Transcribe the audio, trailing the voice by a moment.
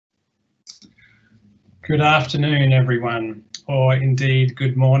Good afternoon, everyone, or indeed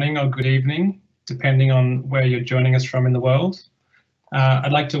good morning or good evening, depending on where you're joining us from in the world.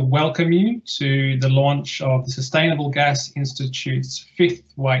 I'd like to welcome you to the launch of the Sustainable Gas Institute's 5th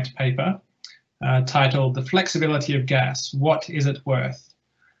white paper, titled The Flexibility of Gas, What is it Worth?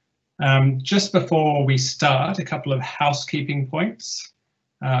 Just before we start, a couple of housekeeping points.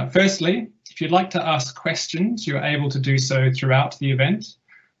 Firstly, if you'd like to ask questions, you're able to do so throughout the event.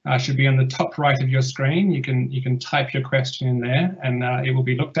 Should be on the top right of your screen. You can type your question in there and it will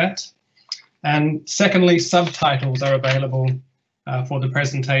be looked at. And secondly, subtitles are available for the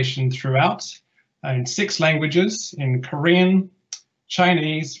presentation throughout in 6 languages: in Korean,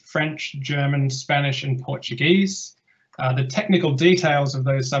 Chinese, French, German, Spanish and Portuguese. The technical details of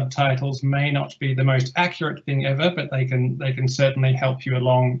those subtitles may not be the most accurate thing ever, but they can certainly help you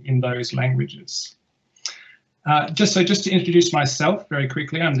along in those languages. Just to introduce myself very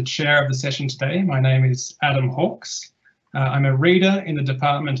quickly, I'm the chair of the session today. My name is Adam Hawkes. I'm a reader in the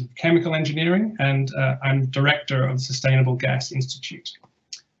Department of Chemical Engineering and I'm director of the Sustainable Gas Institute.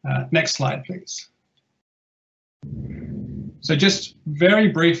 Next slide, please. So just very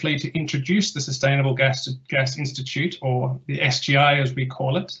briefly to introduce the Sustainable Gas Institute, or the SGI as we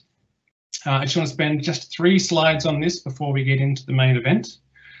call it. I just want to spend just 3 slides on this before we get into the main event.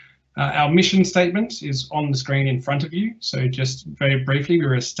 Our mission statement is on the screen in front of you. So just very briefly, we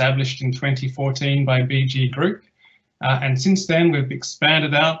were established in 2014 by BG Group. And since then, we've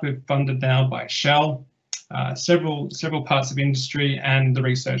expanded out. We're funded now by Shell, several parts of industry and the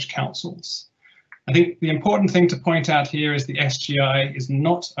research councils. I think the important thing to point out here is the SGI is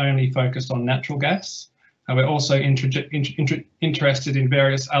not only focused on natural gas. We're also interested in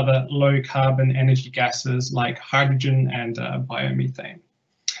various other low carbon energy gases like hydrogen and biomethane.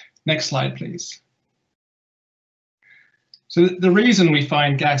 Next slide, please. So the reason we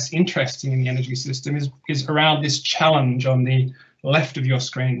find gas interesting in the energy system is around this challenge on the left of your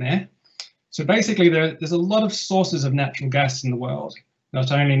screen there. So basically there's a lot of sources of natural gas in the world.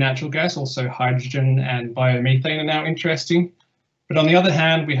 Not only natural gas, also hydrogen and biomethane are now interesting. But on the other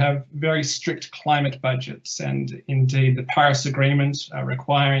hand, we have very strict climate budgets, and indeed the Paris Agreement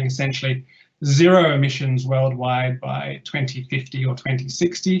requiring essentially 0 emissions worldwide by 2050 or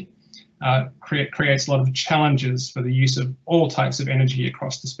 2060 creates a lot of challenges for the use of all types of energy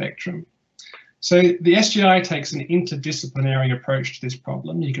across the spectrum. So the SGI takes an interdisciplinary approach to this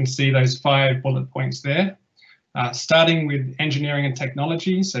problem. You can see those 5 bullet points there, starting with engineering and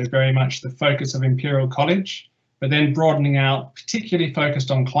technology, so very much the focus of Imperial College, but then broadening out, particularly focused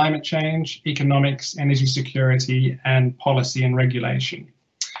on climate change, economics, energy security, and policy and regulation.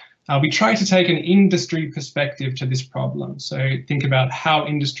 We try to take an industry perspective to this problem. So think about how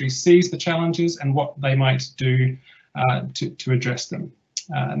industry sees the challenges and what they might do to address them.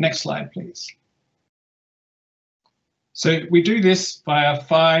 Next slide, please. So we do this via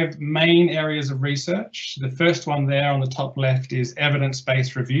 5 main areas of research. The first one there on the top left is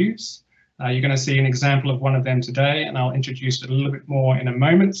evidence-based reviews. You're going to see an example of one of them today, and I'll introduce it a little bit more in a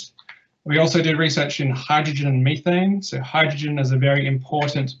moment. We also do research in hydrogen and methane. So hydrogen is a very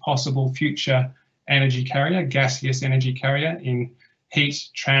important possible future energy carrier, gaseous energy carrier in heat,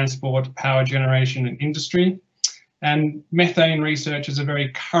 transport, power generation and industry. And methane research is a very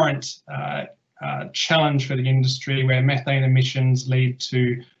current challenge for the industry, where methane emissions lead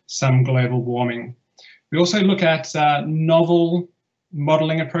to some global warming. We also look at novel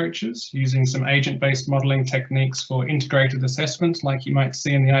modelling approaches using some agent-based modelling techniques for integrated assessment, like you might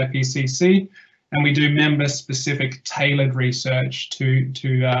see in the IPCC, and we do member-specific tailored research to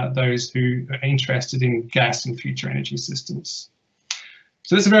those who are interested in gas and future energy systems.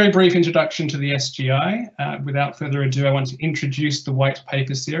 So that's a very brief introduction to the SGI. Without further ado, I want to introduce the white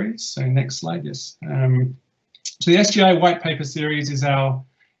paper series. So next slide, yes. So the SGI white paper series is our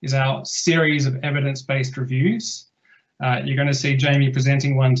series of evidence-based reviews. You're going to see Jamie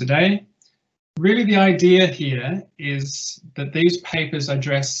presenting one today. Really, the idea here is that these papers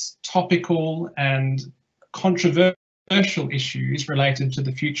address topical and controversial issues related to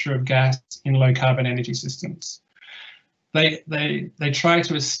the future of gas in low carbon energy systems. They try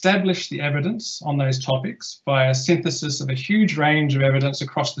to establish the evidence on those topics via synthesis of a huge range of evidence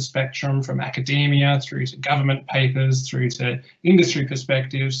across the spectrum, from academia through to government papers through to industry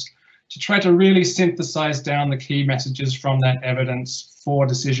perspectives, to try to really synthesize down the key messages from that evidence for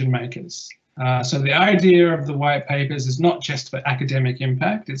decision makers. So the idea of the white papers is not just for academic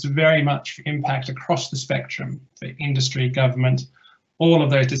impact, it's very much for impact across the spectrum for industry, government, all of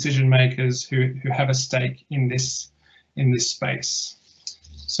those decision makers who have a stake in this space.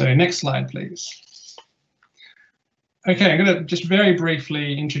 So next slide, please. Okay, I'm going to just very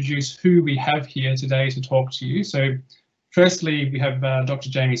briefly introduce who we have here today to talk to you. So firstly, we have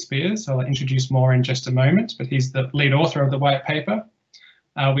Dr. Jamie Speirs. I'll introduce more in just a moment, but he's the lead author of the white paper.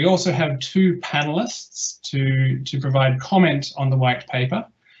 We also have two panelists to provide comment on the white paper.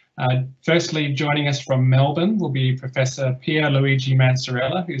 Firstly, joining us from Melbourne will be Professor Pierluigi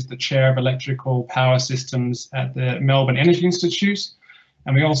Mancarella, who's the Chair of Electrical Power Systems at the Melbourne Energy Institute.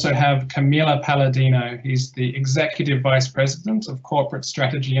 And we also have Camilla Palladino. He's the Executive Vice President of Corporate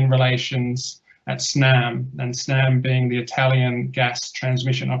Strategy and Relations at Snam, and Snam being the Italian gas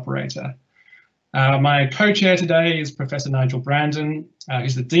transmission operator. My co-chair today is Professor Nigel Brandon,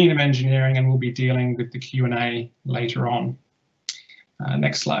 who's the Dean of Engineering, and will be dealing with the Q&A later on.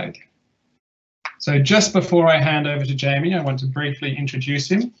 Next slide. So just before I hand over to Jamie, I want to briefly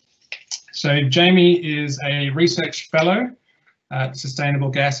introduce him. So Jamie is a research fellow at the Sustainable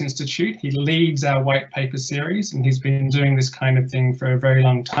Gas Institute. He leads our white paper series, and he's been doing this kind of thing for a very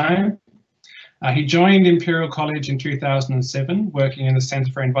long time. He joined Imperial College in 2007, working in the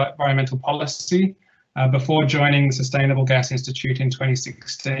Centre for Environmental Policy, before joining the Sustainable Gas Institute in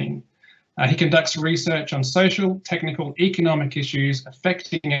 2016. He conducts research on social, technical, economic issues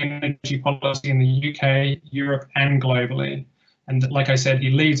affecting energy policy in the UK, Europe, and globally. And like I said, he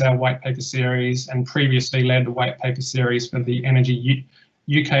leads our white paper series and previously led the white paper series for the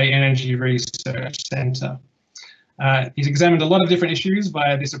UK Energy Research Centre. He's examined a lot of different issues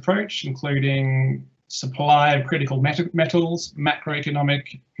via this approach, including supply of critical metals,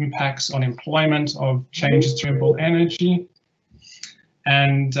 macroeconomic impacts on employment of changes to renewable energy,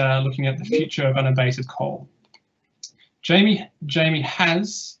 and looking at the future of unabated coal. Jamie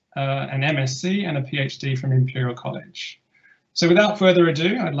has an MSc and a PhD from Imperial College. So without further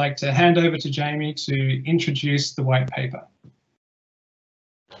ado, I'd like to hand over to Jamie to introduce the white paper.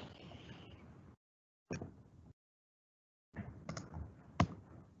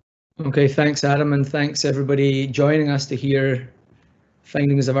 Okay, thanks Adam, and thanks everybody joining us to hear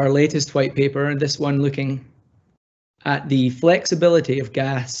findings of our latest white paper, this one looking at the flexibility of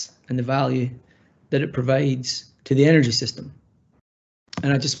gas and the value that it provides to the energy system.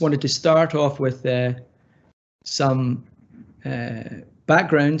 And I just wanted to start off with some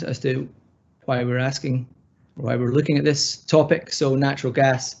background as to why we're asking, or why we're looking at this topic. So natural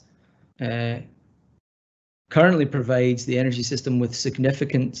gas currently provides the energy system with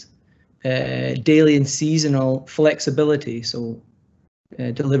significant daily and seasonal flexibility, so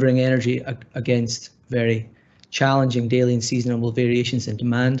delivering energy against very challenging daily and seasonal variations in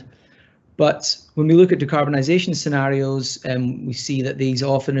demand. But when we look at decarbonisation scenarios, we see that these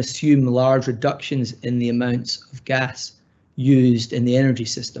often assume large reductions in the amounts of gas used in the energy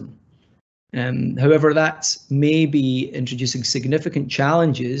system. However, that may be introducing significant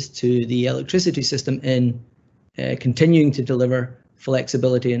challenges to the electricity system in continuing to deliver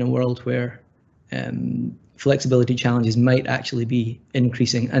flexibility in a world where flexibility challenges might actually be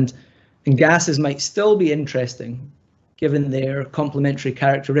increasing. And gases might still be interesting given their complementary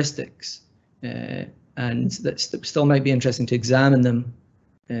characteristics, and that still might be interesting to examine them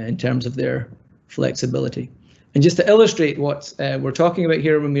in terms of their flexibility. And just to illustrate what we're talking about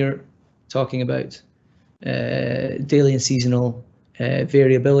here when we're talking about daily and seasonal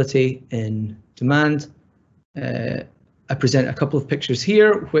variability in demand, I present a couple of pictures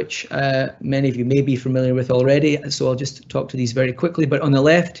here, which many of you may be familiar with already, so I'll just talk to these very quickly. But on the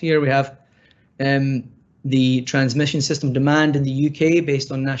left here we have the transmission system demand in the UK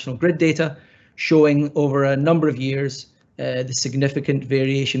based on national grid data, showing over a number of years the significant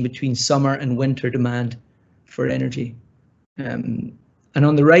variation between summer and winter demand for energy. And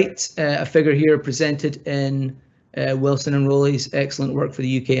on the right, a figure here presented in Wilson and Rowley's excellent work for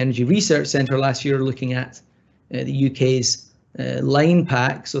the UK Energy Research Centre last year, looking at the UK's line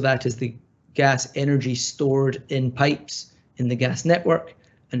pack, so that is the gas energy stored in pipes in the gas network,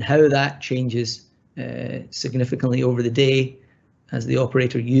 and how that changes significantly over the day as the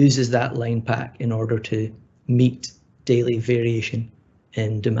operator uses that line pack in order to meet daily variation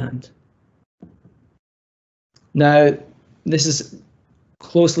in demand. Now, this is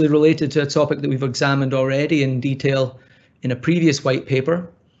closely related to a topic that we've examined already in detail in a previous white paper.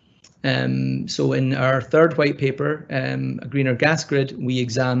 So in our third white paper, A Greener Gas Grid, we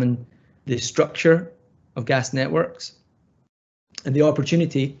examine the structure of gas networks and the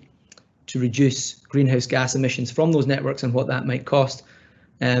opportunity to reduce greenhouse gas emissions from those networks and what that might cost.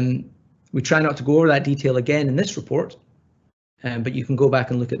 We try not to go over that detail again in this report, but you can go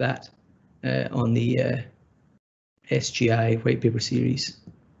back and look at that on the SGI White Paper Series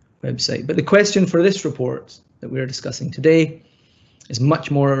website. But the question for this report that we're discussing today is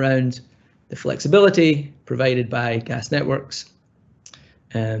much more around the flexibility provided by gas networks,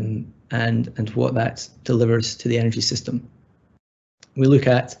 and what that delivers to the energy system. We look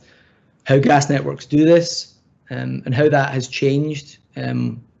at how gas networks do this, and how that has changed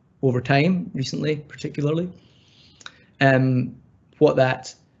over time, recently particularly. What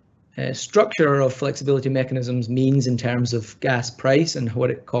that structure of flexibility mechanisms means in terms of gas price and what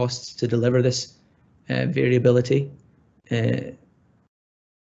it costs to deliver this variability.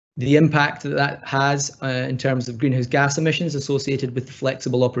 The impact that that has in terms of greenhouse gas emissions associated with the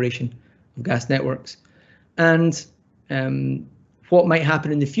flexible operation of gas networks, and what might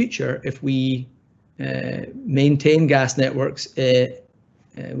happen in the future if we maintain gas networks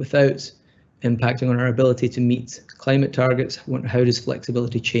without impacting on our ability to meet climate targets. How does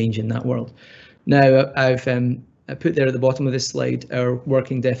flexibility change in that world? Now, I've put there at the bottom of this slide our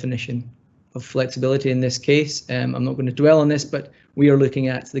working definition of flexibility in this case. I'm not going to dwell on this, but we are looking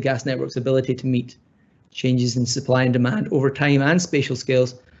at the gas network's ability to meet changes in supply and demand over time and spatial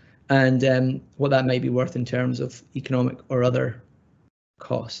scales, and what that might be worth in terms of economic or other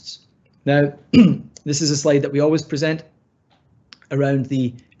costs. Now, this is a slide that we always present around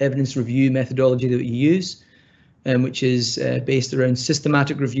the evidence review methodology that we use, which is based around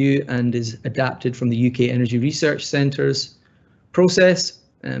systematic review and is adapted from the UK Energy Research Centre's process.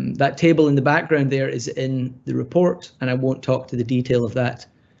 That table in the background there is in the report, and I won't talk to the detail of that,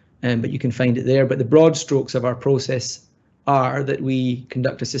 but you can find it there. But the broad strokes of our process are that we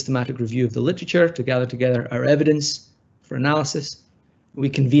conduct a systematic review of the literature to gather together our evidence for analysis. We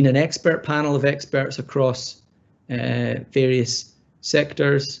convene an expert panel of experts across various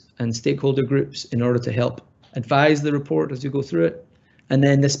sectors and stakeholder groups in order to help advise the report as we go through it. And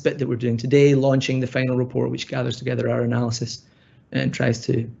then this bit that we're doing today, launching the final report, which gathers together our analysis and tries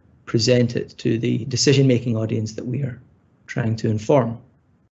to present it to the decision-making audience that we are trying to inform.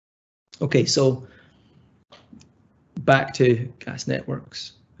 Okay, so back to gas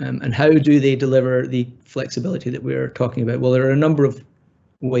networks, and how do they deliver the flexibility that we're talking about? Well, there are a number of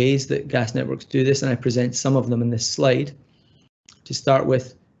ways that gas networks do this, and I present some of them in this slide. To start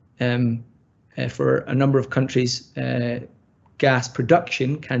with, for a number of countries, gas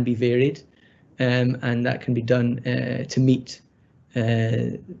production can be varied, and that can be done to meet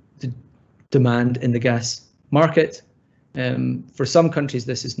the demand in the gas market. For some countries,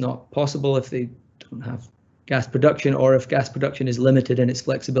 this is not possible if they don't have gas production, or if gas production is limited in its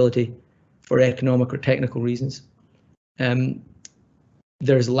flexibility for economic or technical reasons.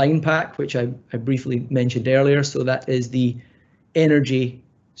 There's line pack, which I briefly mentioned earlier. So that is the energy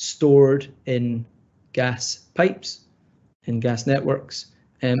stored in gas pipes, in gas networks,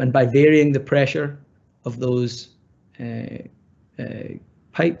 and by varying the pressure of those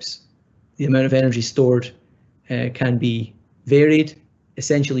pipes, the amount of energy stored can be varied,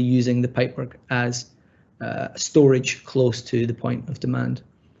 essentially using the pipework as storage close to the point of demand.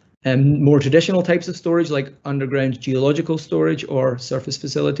 More traditional types of storage, like underground geological storage or surface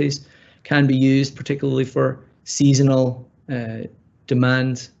facilities, can be used particularly for seasonal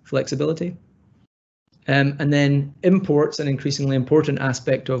demand flexibility. And then imports, an increasingly important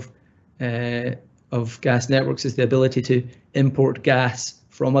aspect of gas networks, is the ability to import gas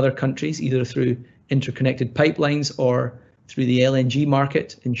from other countries, either through interconnected pipelines or through the LNG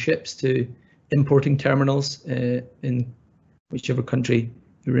market in ships to importing terminals in whichever country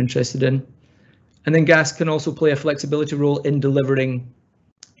you're interested in. And then gas can also play a flexibility role in delivering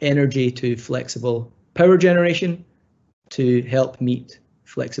energy to flexible power generation to help meet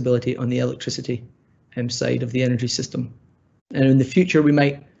flexibility on the electricity side of the energy system. And in the future, we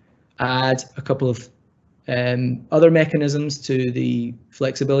might add a couple of other mechanisms to the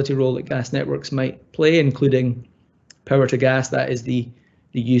flexibility role that gas networks might play, including power to gas. That is the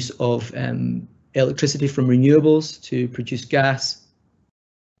use of electricity from renewables to produce gas,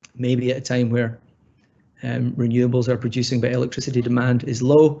 maybe at a time where renewables are producing but electricity demand is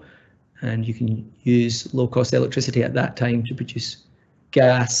low, and you can use low-cost electricity at that time to produce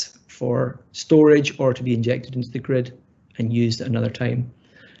gas for storage or to be injected into the grid and used at another time.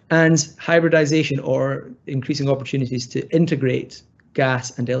 And hybridization, or increasing opportunities to integrate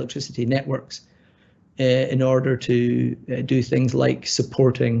gas and electricity networks in order to do things like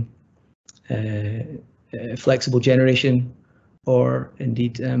supporting flexible generation, or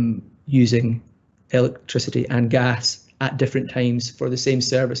indeed using electricity and gas at different times for the same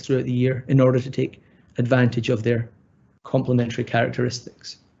service throughout the year in order to take advantage of their complementary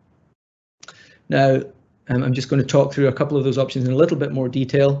characteristics. Now, I'm just going to talk through a couple of those options in a little bit more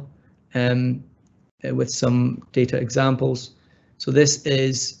detail with some data examples. So this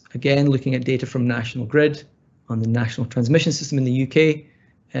is, again, looking at data from National Grid on the national transmission system in the UK.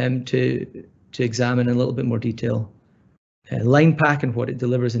 to examine in a little bit more detail line pack and what it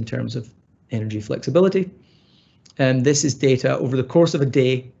delivers in terms of energy flexibility. This is data over the course of a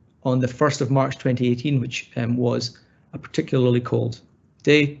day on the 1st of March 2018, which was a particularly cold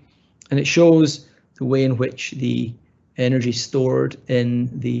day, and it shows the way in which the energy stored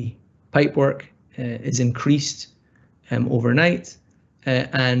in the pipework is increased overnight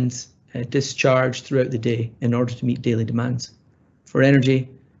and discharged throughout the day in order to meet daily demands for energy.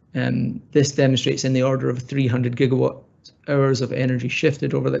 This demonstrates in the order of 300 gigawatt hours of energy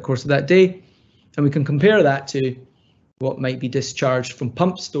shifted over the course of that day, and we can compare that to what might be discharged from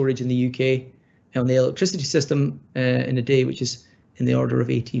pump storage in the UK on the electricity system in a day, which is in the order of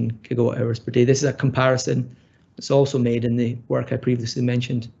 18 gigawatt hours per day. This is a comparison that's also made in the work I previously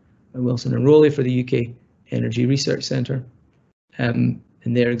mentioned by Wilson and Rowley for the UK Energy Research Centre in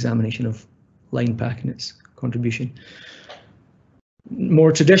their examination of line pack and its contribution.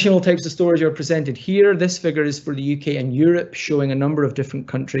 More traditional types of storage are presented here. This figure is for the UK and Europe, showing a number of different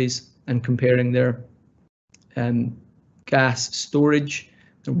countries and comparing their gas storage,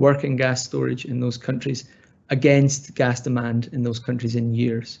 the working gas storage in those countries against gas demand in those countries in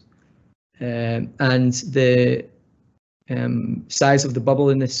years. And the size of the bubble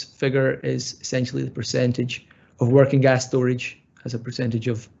in this figure is essentially the percentage of working gas storage as a percentage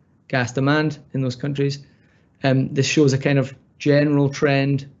of gas demand in those countries. This shows a kind of general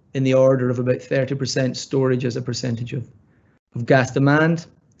trend in the order of about 30% storage as a percentage of gas demand.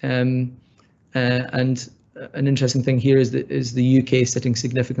 And an interesting thing here is the UK sitting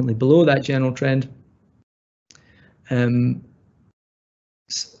significantly below that general trend. A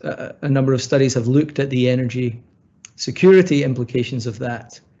number of studies have looked at the energy security implications of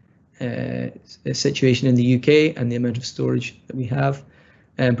that situation in the UK and the amount of storage that we have,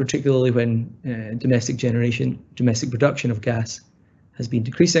 and particularly when domestic production of gas has been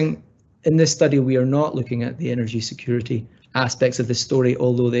decreasing. In this study, we are not looking at the energy security aspects of this story,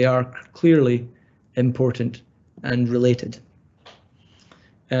 although they are clearly important and related.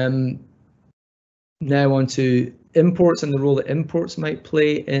 Now on to imports and the role that imports might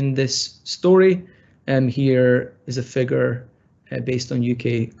play in this story. Here is a figure based on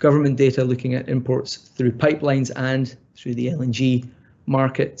UK government data looking at imports through pipelines and through the LNG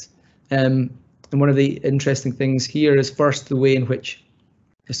market. And one of the interesting things here is first the way in which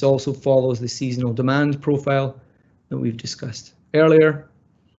this also follows the seasonal demand profile that we've discussed earlier,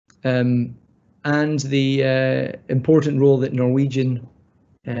 and the important role that Norwegian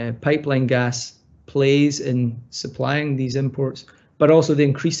pipeline gas plays in supplying these imports, but also the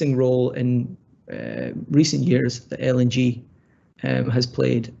increasing role in recent years that LNG has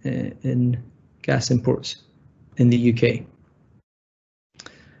played in gas imports in the UK.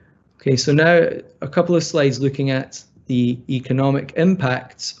 Okay, so now a couple of slides looking at the economic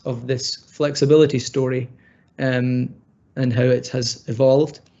impacts of this flexibility story and how it has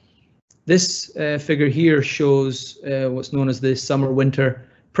evolved. This figure here shows what's known as the summer-winter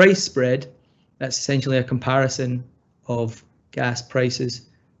price spread. That's essentially a comparison of gas prices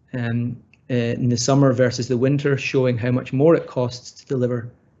in the summer versus the winter, showing how much more it costs to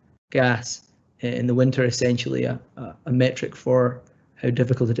deliver gas in the winter, essentially a metric for how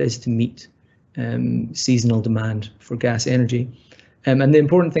difficult it is to meet seasonal demand for gas energy. And the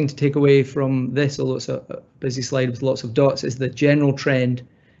important thing to take away from this, although it's a busy slide with lots of dots, is the general trend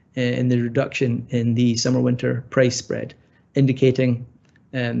in the reduction in the summer-winter price spread, indicating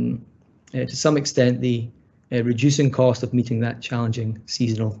to some extent the reducing cost of meeting that challenging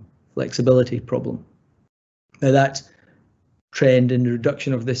seasonal flexibility problem. Now that trend in the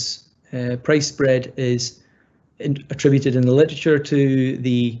reduction of this price spread is attributed in the literature to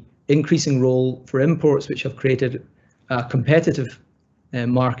the increasing role for imports, which have created a competitive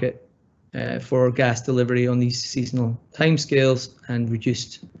market for gas delivery on these seasonal timescales and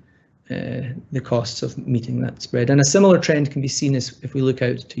reduced the costs of meeting that spread. And a similar trend can be seen if we look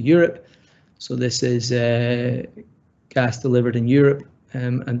out to Europe. So this is gas delivered in Europe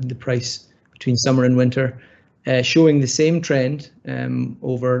and the price between summer and winter, showing the same trend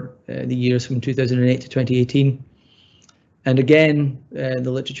over the years from 2008 to 2018. And again,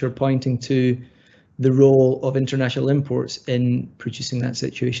 the literature pointing to the role of international imports in producing that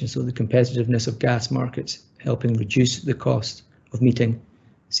situation. So the competitiveness of gas markets helping reduce the cost of meeting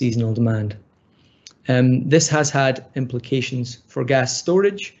seasonal demand. This has had implications for gas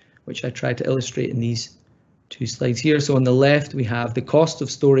storage, which I tried to illustrate in these two slides here. So on the left, we have the cost of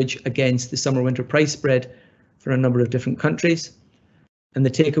storage against the summer-winter price spread for a number of different countries. And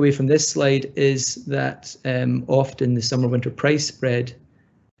the takeaway from this slide is that often the summer-winter price spread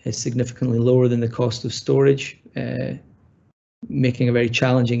is significantly lower than the cost of storage making a very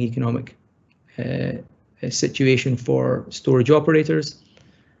challenging economic situation for storage operators.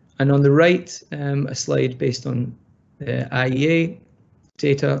 And on the right, a slide based on IEA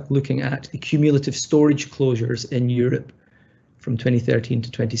data looking at the cumulative storage closures in Europe from 2013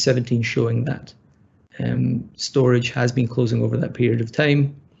 to 2017, showing that storage has been closing over that period of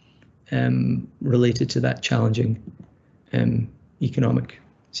time, related to that challenging economic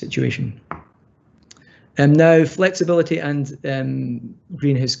situation. Now, flexibility and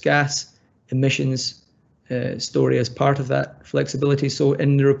greenhouse gas emissions story as part of that flexibility. So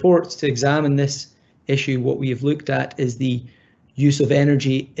in the reports to examine this issue, what we have looked at is the use of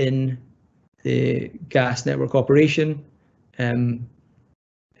energy in the gas network operation to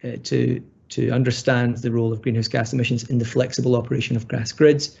understand the role of greenhouse gas emissions in the flexible operation of gas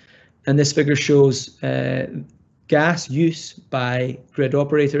grids. And this figure shows gas use by grid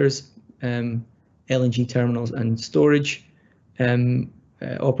operators, LNG terminals and storage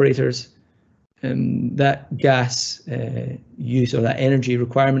operators. That gas use, or that energy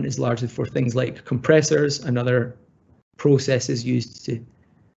requirement, is largely for things like compressors and other processes used to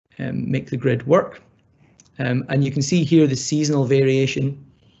make the grid work. And you can see here the seasonal variation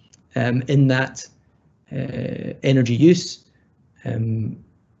in that energy use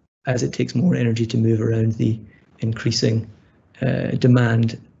as it takes more energy to move around the increasing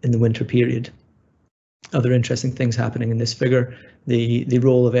demand in the winter period. Other interesting things happening in this figure: the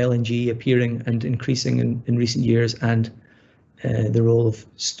role of LNG appearing and increasing in recent years, and the role of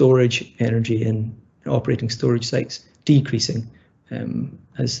storage energy in operating storage sites decreasing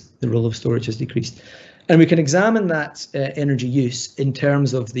as the role of storage has decreased. And we can examine that energy use in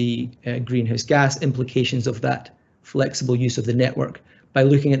terms of the greenhouse gas implications of that flexible use of the network by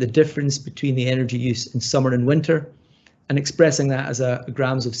looking at the difference between the energy use in summer and winter and expressing that as a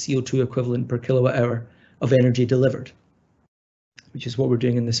grams of CO2 equivalent per kilowatt hour of energy delivered, which is what we're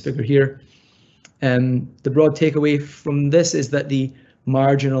doing in this figure here. The broad takeaway from this is that the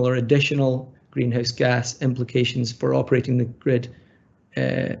marginal or additional greenhouse gas implications for operating the grid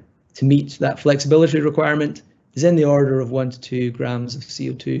to meet that flexibility requirement is in the order of 1 to 2 grams of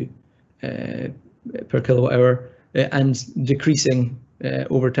CO2 per kilowatt hour and decreasing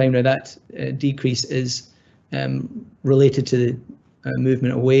over time. Now that decrease is related to the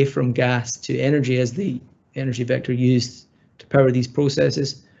movement away from gas to energy as the energy vector used to power these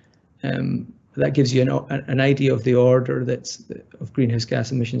processes. That gives you an idea of the order of greenhouse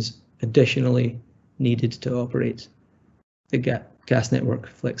gas emissions additionally needed to operate the gas network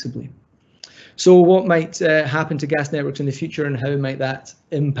flexibly. So what might happen to gas networks in the future, and how might that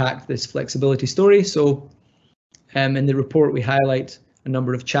impact this flexibility story? So in the report we highlight a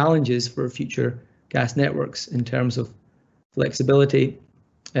number of challenges for future gas networks in terms of flexibility.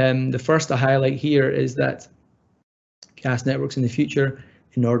 The first to highlight here is that gas networks in the future,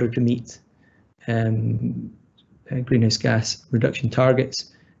 in order to meet greenhouse gas reduction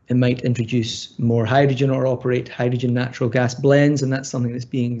targets, it might introduce more hydrogen or operate hydrogen natural gas blends, and that's something that's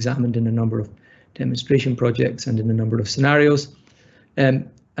being examined in a number of demonstration projects and in a number of scenarios. And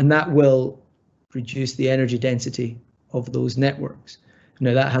that will reduce the energy density of those networks.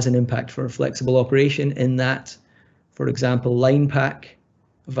 Now that has an impact for a flexible operation in that, for example, line pack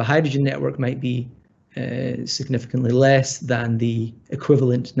of a hydrogen network might be significantly less than the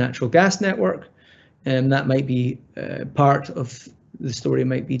equivalent natural gas network. And that might be part of the story,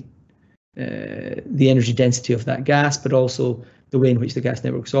 might be the energy density of that gas, but also the way in which the gas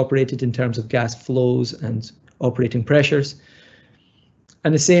network is operated in terms of gas flows and operating pressures.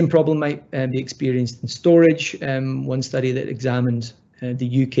 And the same problem might be experienced in storage. One study that examined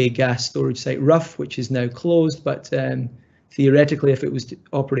the UK gas storage site Rough, which is now closed, but theoretically, if it was to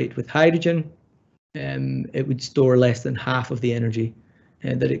operate with hydrogen, it would store less than half of the energy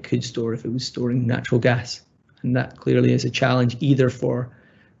that it could store if it was storing natural gas. And that clearly is a challenge either for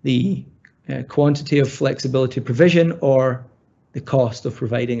the quantity of flexibility provision or the cost of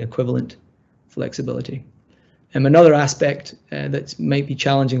providing equivalent flexibility. Another aspect that might be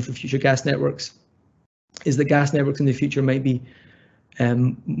challenging for future gas networks is that gas networks in the future might be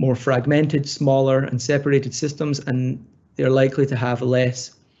more fragmented, smaller and separated systems, and they're likely to have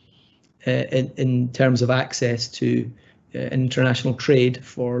less in terms of access to international trade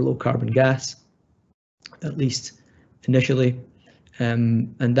for low carbon gas, at least initially.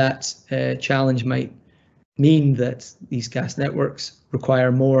 And that challenge might mean that these gas networks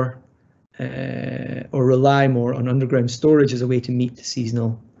require more or rely more on underground storage as a way to meet the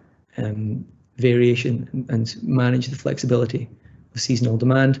seasonal variation and manage the flexibility of seasonal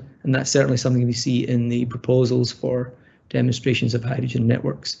demand. And that's certainly something we see in the proposals for demonstrations of hydrogen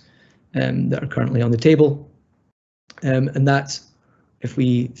networks that are currently on the table. And that's, if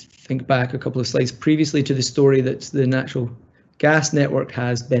we think back a couple of slides previously to the story, that the natural gas network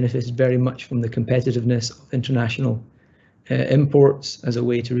has benefited very much from the competitiveness of international imports as a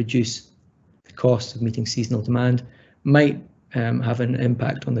way to reduce the cost of meeting seasonal demand, might have an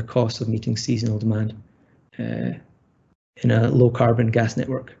impact on the cost of meeting seasonal demand in a low carbon gas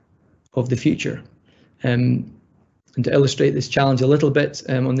network of the future. And to illustrate this challenge a little bit,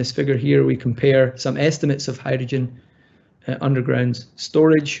 on this figure here, we compare some estimates of hydrogen underground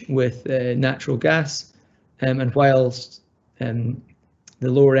storage with natural gas, and whilst the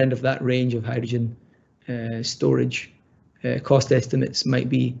lower end of that range of hydrogen storage cost estimates might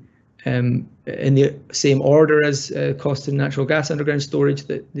be in the same order as cost in natural gas underground storage,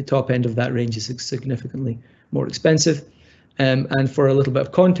 the top end of that range is significantly more expensive. And for a little bit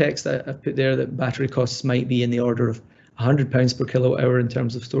of context, I've put there that battery costs might be in the order of £100 per kilowatt hour in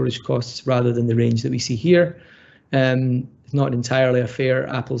terms of storage costs, rather than the range that we see here. It's not entirely a fair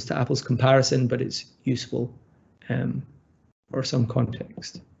apples to apples comparison, but it's useful for some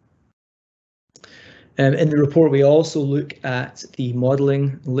context. In the report, we also look at the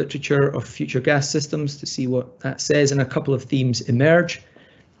modelling literature of future gas systems to see what that says, and a couple of themes emerge.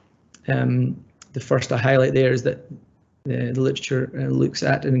 The first I highlight there is that the literature looks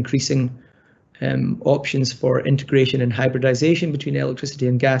at an increasing options for integration and hybridization between electricity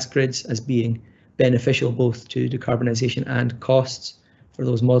and gas grids as being beneficial both to decarbonisation and costs for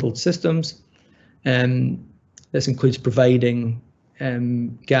those modelled systems. This includes providing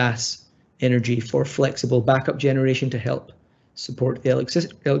gas energy for flexible backup generation to help support the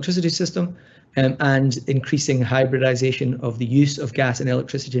electricity system, and increasing hybridization of the use of gas and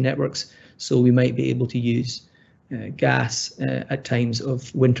electricity networks, so we might be able to use gas at times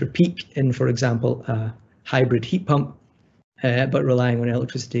of winter peak in, for example, a hybrid heat pump, but relying on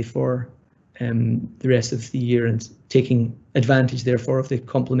electricity for the rest of the year, and taking advantage therefore of the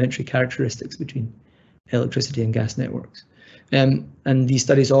complementary characteristics between electricity and gas networks. And these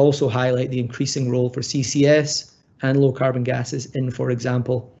studies also highlight the increasing role for CCS and low carbon gases in, for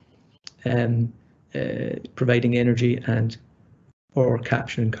example, providing energy and or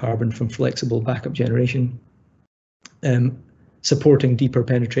capturing carbon from flexible backup generation, supporting deeper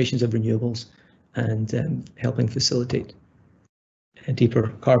penetrations of renewables, and helping facilitate deeper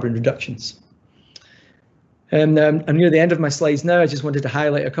carbon reductions. I'm near the end of my slides now. I just wanted to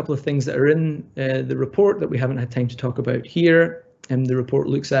highlight a couple of things that are in the report that we haven't had time to talk about here. The report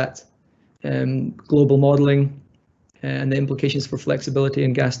looks at global modelling and the implications for flexibility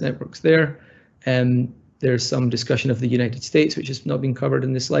in gas networks there. There's some discussion of the United States, which has not been covered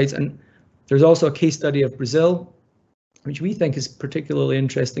in the slides. And there's also a case study of Brazil, which we think is particularly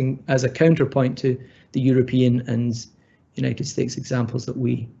interesting as a counterpoint to the European and United States examples that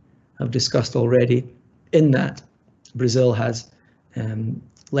we have discussed already, in that Brazil has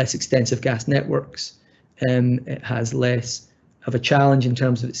less extensive gas networks. It has less of a challenge in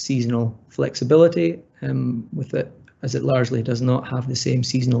terms of its seasonal flexibility, with it, as it largely does not have the same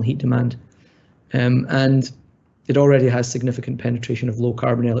seasonal heat demand. And it already has significant penetration of low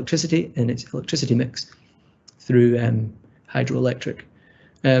carbon electricity in its electricity mix through hydroelectric.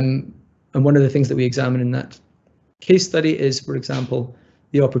 And one of the things that we examine in that case study is, for example,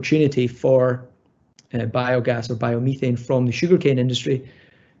 the opportunity for biogas or biomethane from the sugarcane industry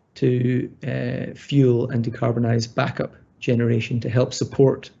to fuel and decarbonize backup generation to help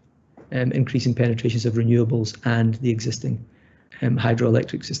support increasing penetrations of renewables and the existing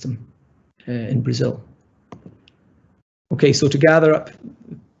hydroelectric system in Brazil. Okay, so to gather up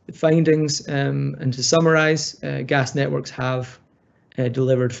the findings and to summarize, gas networks have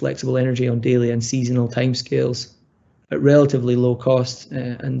delivered flexible energy on daily and seasonal timescales at relatively low cost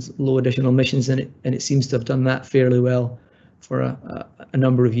and low additional emissions, and it seems to have done that fairly well for a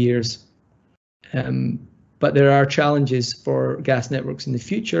number of years. But there are challenges for gas networks in the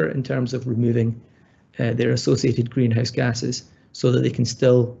future in terms of removing their associated greenhouse gases so that they can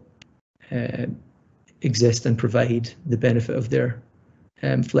still exist and provide the benefit of their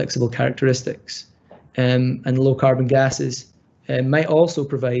flexible characteristics. And low carbon gases might also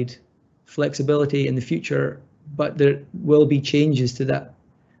provide flexibility in the future, but there will be changes to that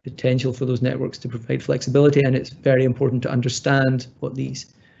potential for those networks to provide flexibility, and it's very important to understand what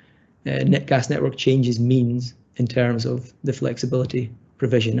these gas network changes means in terms of the flexibility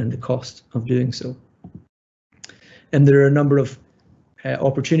provision and the cost of doing so. And there are a number of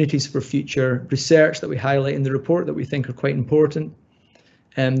opportunities for future research that we highlight in the report that we think are quite important.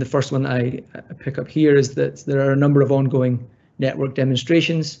 The first one I pick up here is that there are a number of ongoing network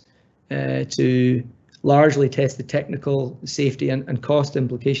demonstrations to largely test the technical, safety and cost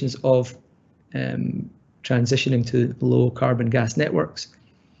implications of transitioning to low carbon gas networks.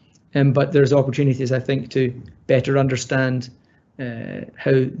 But there's opportunities, I think, to better understand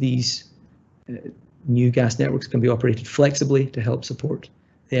how these new gas networks can be operated flexibly to help support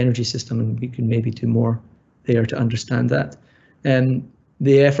the energy system, and we can maybe do more there to understand that.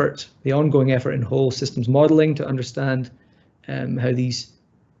 The ongoing effort in whole systems modelling to understand how these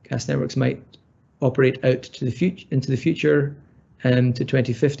gas networks might operate out to the future, into the future, to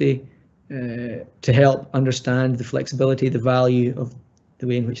 2050, to help understand the flexibility, the value of the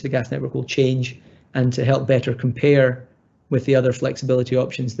way in which the gas network will change, and to help better compare with the other flexibility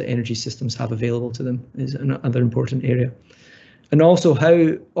options that energy systems have available to them is another important area. And also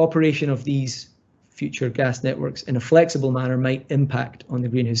how operation of these future gas networks in a flexible manner might impact on the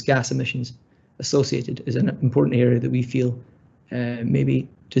greenhouse gas emissions associated is an important area that we feel maybe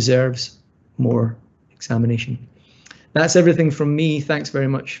deserves more examination. That's everything from me. Thanks very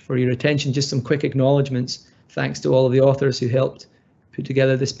much for your attention. Just some quick acknowledgements. Thanks to all of the authors who helped put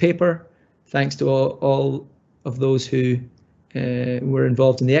together this paper. Thanks to all of those who were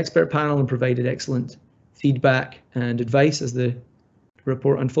involved in the expert panel and provided excellent feedback and advice as the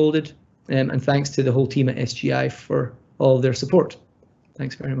report unfolded. And thanks to the whole team at SGI for all of their support.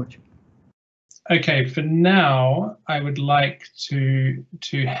 Thanks very much. Okay, for now, I would like to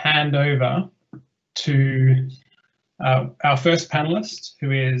hand over to our first panelist,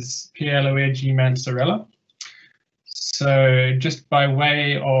 who is Pierluigi Mancarella. So just by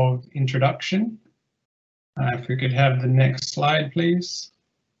way of introduction, if we could have the next slide, please.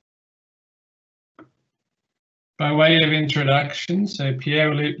 By way of introduction, so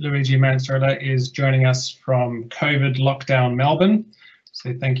Pierluigi Mancarella is joining us from COVID lockdown Melbourne.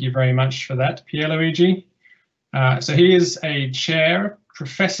 So thank you very much for that, Pierluigi. So he is a chair,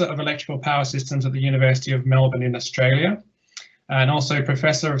 Professor of Electrical Power Systems at the University of Melbourne in Australia, and also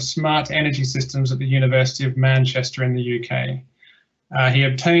Professor of Smart Energy Systems at the University of Manchester in the UK. He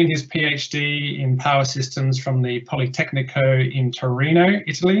obtained his PhD in Power Systems from the Politecnico in Torino,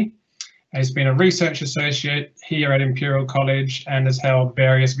 Italy. He's been a research associate here at Imperial College and has held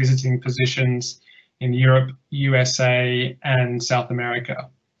various visiting positions in Europe, USA, and South America.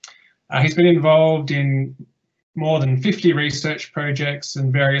 He's been involved in more than 50 research projects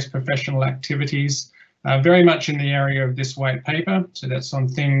and various professional activities, very much in the area of this white paper. So that's on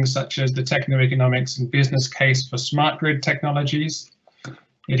things such as the techno-economics and business case for smart grid technologies.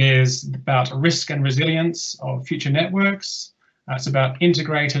 It is about risk and resilience of future networks. It's about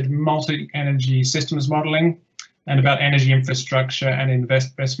integrated multi-energy systems modelling and about energy infrastructure and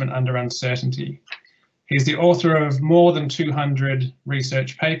investment under uncertainty. He's the author of more than 200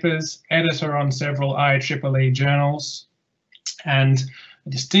 research papers, editor on several IEEE journals, and a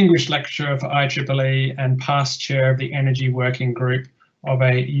distinguished lecturer for IEEE and past chair of the Energy Working Group of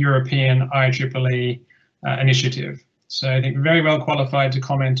a European IEEE initiative. So I think very well qualified to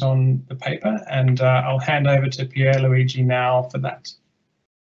comment on the paper, and I'll hand over to Pierluigi now for that.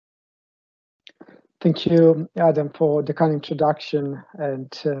 Thank you, Adam, for the kind introduction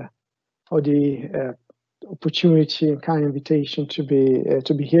and for the opportunity and kind invitation to be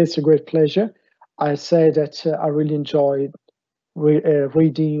here. It's a great pleasure. I say that I really enjoyed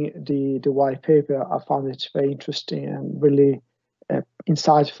reading the white paper. I found it very interesting and really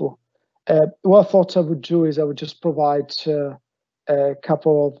insightful. What I thought I would do is I would just provide a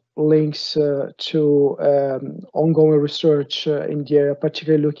couple of links to ongoing research in the area,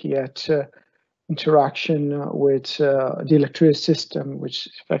 particularly looking at interaction with the electricity system, which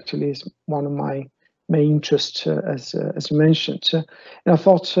effectively is one of my main interests, as mentioned. And I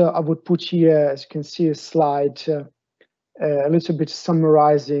thought I would put here, as you can see, a slide a little bit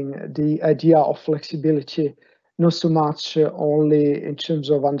summarizing the idea of flexibility, not so much only in terms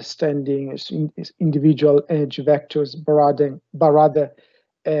of understanding individual energy vectors, but rather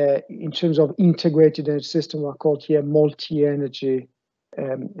in terms of integrated energy system, I call it here multi-energy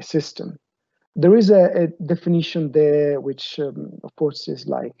system. There is a definition there, which of course is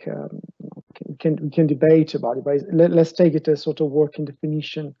like we can debate about it, but let's take it as sort of working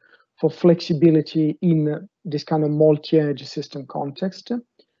definition for flexibility in this kind of multi-energy system context,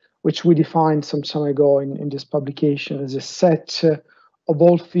 which we defined some time ago in this publication as a set of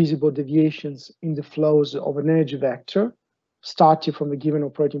all feasible deviations in the flows of an energy vector, starting from a given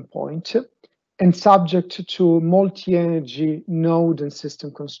operating point, and subject to multi-energy node and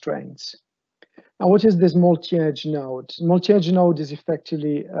system constraints. Now, what is this multi-energy node? Multi-energy node is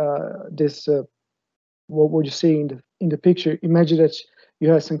effectively this, what you see in the picture. Imagine that you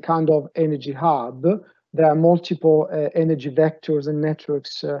have some kind of energy hub. There are multiple energy vectors and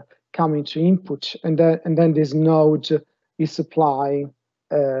networks coming to input, and then this node is supplying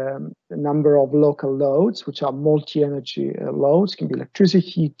a number of local loads, which are multi-energy loads, can be electricity,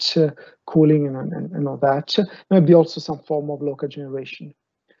 heat, cooling, and all that. Maybe also some form of local generation.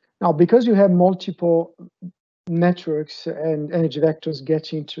 Now, because you have multiple networks and energy vectors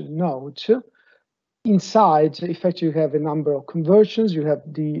getting to the node, inside, effectively, you have a number of conversions. You have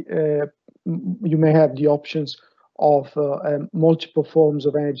you may have the options of multiple forms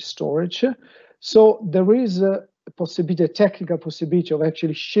of energy storage. So there is a possibility, a technical possibility of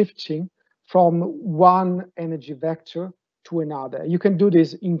actually shifting from one energy vector to another. You can do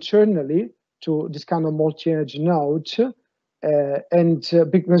this internally to this kind of multi-energy node,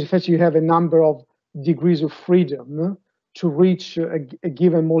 because effectively you have a number of degrees of freedom to reach a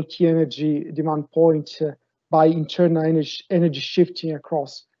given multi-energy demand point by internal energy shifting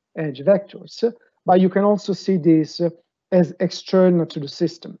across energy vectors. But you can also see this as external to the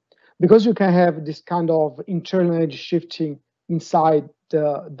system. Because you can have this kind of internal energy shifting inside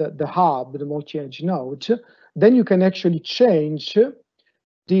the hub, the multi-energy node, then you can actually change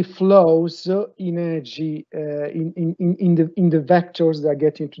the flows in energy in the vectors that are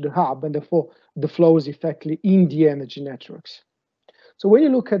getting to the hub, and therefore the flows effectively in the energy networks. So when you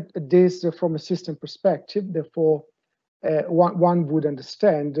look at this from a system perspective, therefore one would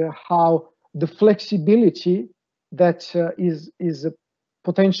understand how the flexibility that is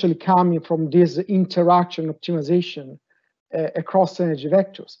potentially coming from this interaction optimization across energy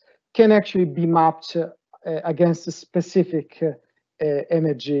vectors can actually be mapped against the specific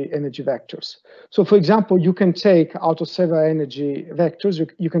energy vectors. So for example, you can take out of several energy vectors,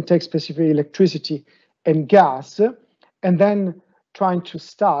 you can take specifically electricity and gas, and then trying to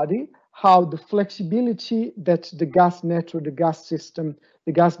study how the flexibility that the gas network, the gas system,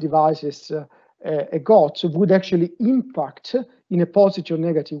 the gas devices got would actually impact in a positive or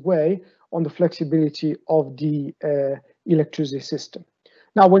negative way on the flexibility of the electricity system.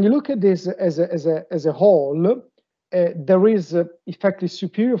 Now, when you look at this as a whole, there is effectively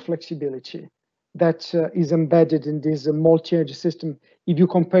superior flexibility that is embedded in this multi-energy system if you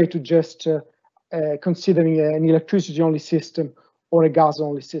compare it to just considering an electricity-only system or a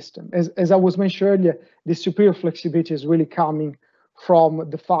gas-only system. As I was mentioned earlier, the superior flexibility is really coming from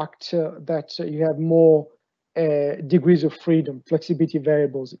the fact that you have more degrees of freedom, flexibility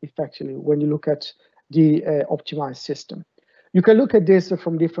variables, effectively, when you look at the optimized system. You can look at this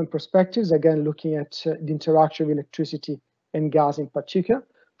from different perspectives, again, looking at the interaction of electricity and gas in particular.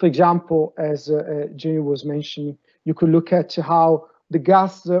 For example, as Jamie was mentioning, you could look at how the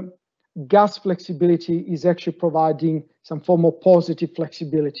gas flexibility is actually providing some form of positive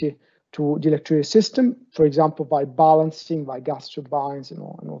flexibility to the electricity system, for example, by balancing, by gas turbines and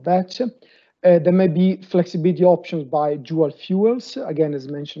all that. There may be flexibility options by dual fuels, again, as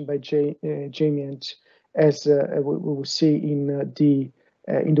mentioned by Jamie, and as we will see in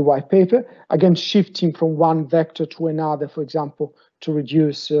the white paper. Again, shifting from one vector to another, for example, to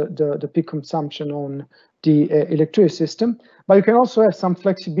reduce the peak consumption on the electricity system. But you can also have some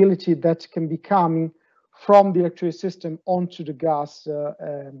flexibility that can be coming from the electricity system onto the gas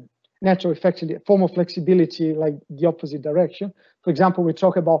network, effectively a form of flexibility like the opposite direction. For example, we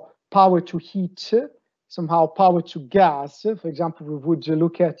talk about power to heat, somehow power to gas. For example, we would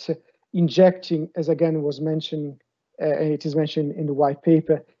look at injecting, as again was mentioned, it is mentioned in the white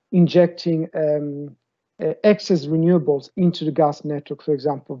paper, injecting excess renewables into the gas network, for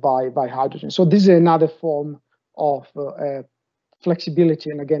example, by hydrogen. So this is another form of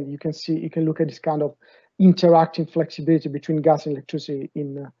flexibility. And again, you can look at this kind of interacting flexibility between gas and electricity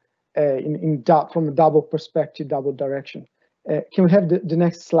from a double perspective, double direction. Can we have the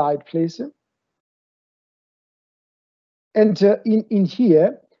next slide, please? And in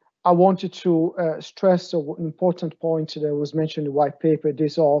here, I wanted to stress an important point that was mentioned in the white paper,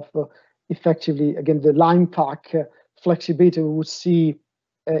 this of effectively, again, the line pack flexibility we would see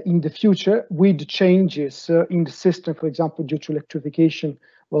in the future with changes in the system, for example, due to electrification,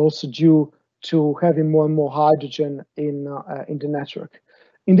 but also due to having more and more hydrogen in the network.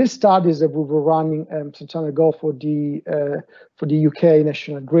 In these studies that we were running some time ago for the UK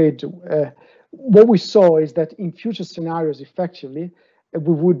national grid, what we saw is that in future scenarios, effectively,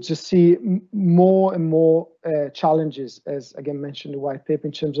 we would just see more and more challenges, as again mentioned in the white paper,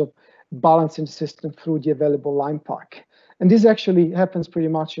 in terms of balancing the system through the available line pack. And this actually happens pretty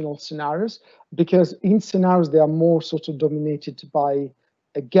much in all scenarios, because in scenarios they are more sort of dominated by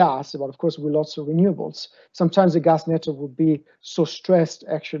gas, but of course with lots of renewables. Sometimes the gas network would be so stressed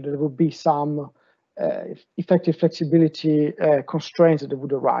actually that there would be some effective flexibility constraints that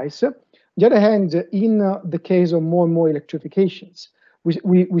would arise. On the other hand, in the case of more and more electrifications,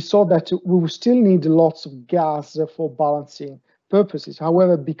 we saw that we will still need lots of gas for balancing purposes.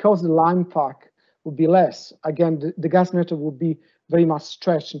 However, because the line pack would be less, again, the gas network would be very much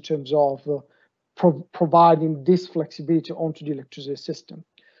stretched in terms of providing this flexibility onto the electricity system.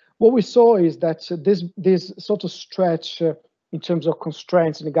 What we saw is that this sort of stretch in terms of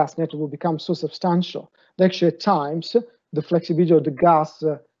constraints in the gas network will become so substantial that actually at times the flexibility of the gas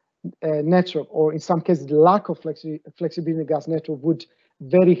network, or in some cases the lack of flexibility in the gas network, would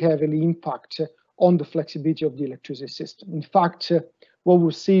very heavily impact on the flexibility of the electricity system. In fact, what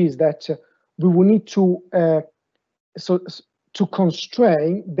we'll see is that we will need to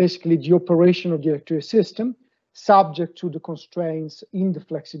constrain basically the operation of the electricity system subject to the constraints in the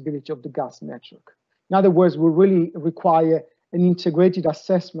flexibility of the gas network. In other words, we really require an integrated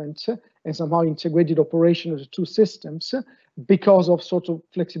assessment and somehow integrated operation of the two systems because of sort of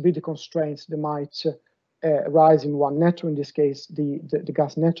flexibility constraints that might arise in one network, in this case the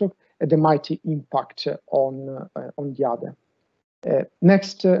gas network, and they might impact on the other.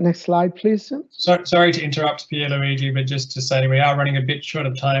 Next slide, please. Sorry to interrupt, Pierluigi, but just to say we are running a bit short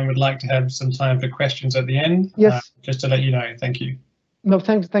of time. We'd like to have some time for questions at the end. Yes. Just to let you know. Thank you. No,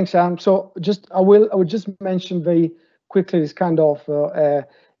 thanks, Adam. So I will just mention very quickly this kind of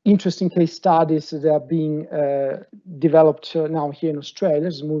interesting case studies that are being developed now here in Australia.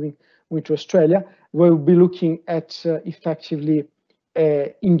 Just moving to Australia, where we'll be looking at effectively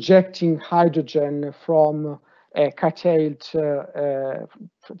injecting hydrogen from curtailed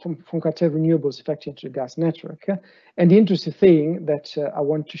renewables effectively into the gas network. And the interesting thing that I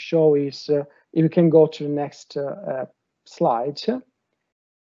want to show is, if you can go to the next slide,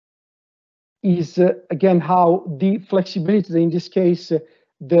 is again how the flexibility, in this case,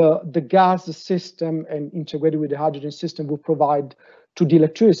 the gas system and integrated with the hydrogen system will provide to the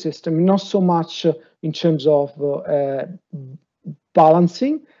electricity system, not so much in terms of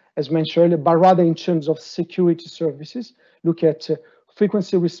balancing, as mentioned earlier, but rather in terms of security services. Look at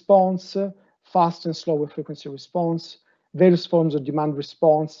frequency response, fast and slower frequency response, various forms of demand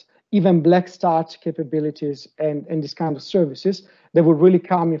response, even black start capabilities, and this kind of services that will really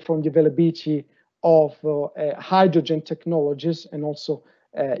come from the availability of hydrogen technologies, and also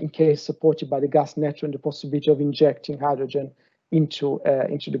in case supported by the gas network, and the possibility of injecting hydrogen into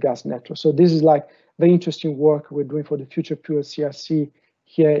the gas network. So this is like very interesting work we're doing for the Future Pure CRC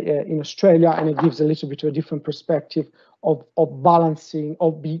here in Australia, and it gives a little bit of a different perspective of balancing,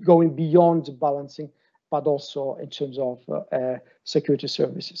 of going beyond balancing, but also in terms of security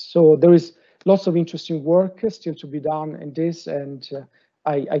services. So there is lots of interesting work still to be done in this, and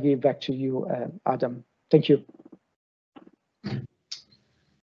I give back to you, Adam. Thank you.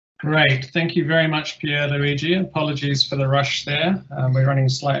 Great, thank you very much, Pierluigi. Apologies for the rush there. We're running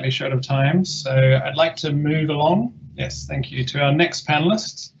slightly short of time, so I'd like to move along. Yes, thank you, to our next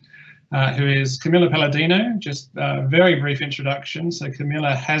panelist, who is Camilla Palladino. Just a very brief introduction. So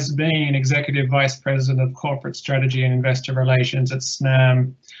Camilla has been Executive Vice President of Corporate Strategy and Investor Relations at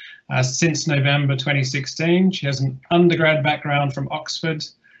Snam since November 2016. She has an undergrad background from Oxford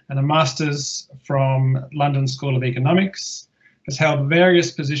and a master's from London School of Economics. Has held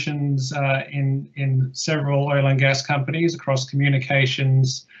various positions in several oil and gas companies across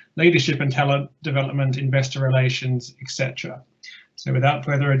communications, leadership and talent development, investor relations, etc. So without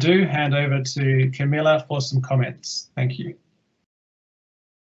further ado, hand over to Camilla for some comments. Thank you.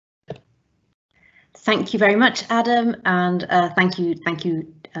 Thank you very much, Adam, and thank you,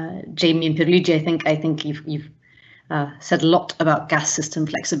 Jamie and Pierluigi. I think you've said a lot about gas system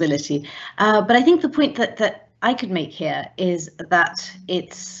flexibility, but I think the point that I could make here is that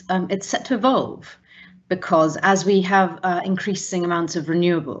it's set to evolve, because as we have increasing amounts of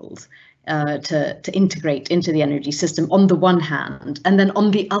renewables to integrate into the energy system on the one hand, and then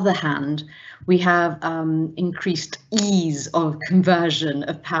on the other hand, we have increased ease of conversion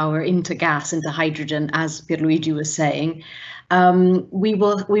of power into gas, into hydrogen, as Pierluigi was saying, we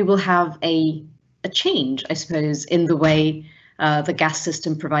will have a change, I suppose, in the way the gas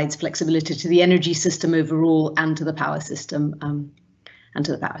system provides flexibility to the energy system overall and to the power system.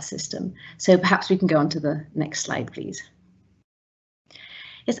 So perhaps we can go on to the next slide, please.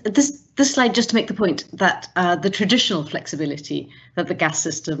 Yes, this slide just to make the point that the traditional flexibility that the gas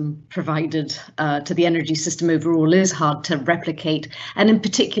system provided to the energy system overall is hard to replicate, and in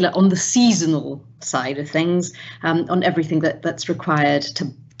particular on the seasonal side of things, on everything that's required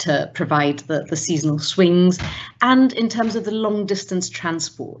to provide the seasonal swings, and in terms of the long distance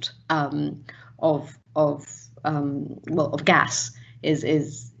transport of gas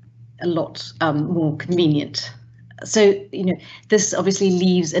is a lot more convenient. So, this obviously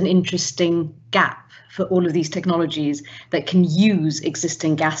leaves an interesting gap for all of these technologies that can use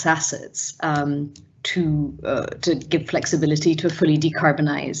existing gas assets to give flexibility to a fully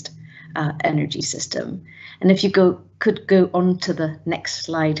decarbonised energy system. And if you could go on to the next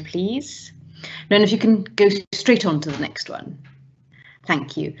slide, please. No, and if you can go straight on to the next one.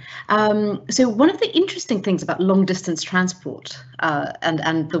 Thank you. So one of the interesting things about long distance transport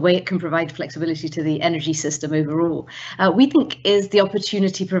and the way it can provide flexibility to the energy system overall, we think is the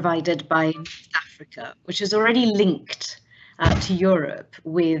opportunity provided by North Africa, which is already linked to Europe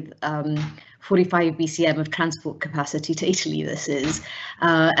with 45 BCM of transport capacity to Italy, this is.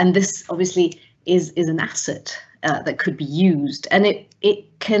 And this obviously is an asset that could be used, and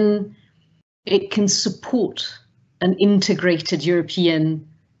it can support an integrated European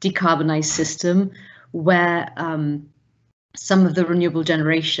decarbonised system where some of the renewable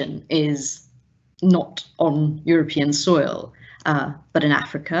generation is not on European soil, but in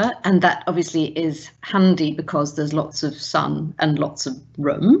Africa. And that obviously is handy because there's lots of sun and lots of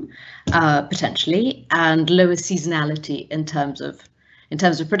room, potentially, and lower seasonality in terms of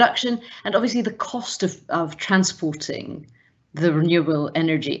production. And obviously the cost of transporting the renewable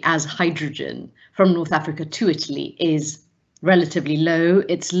energy as hydrogen from North Africa to Italy is relatively low.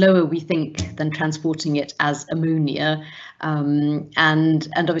 It's lower, we think, than transporting it as ammonia, and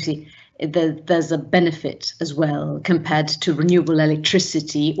obviously there's a benefit as well compared to renewable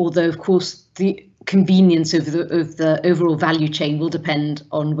electricity, although of course the convenience of the overall value chain will depend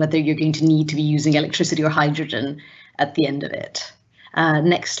on whether you're going to need to be using electricity or hydrogen at the end of it.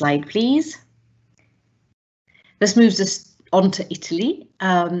 Next slide, please. This moves us onto Italy,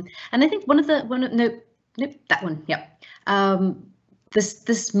 and I think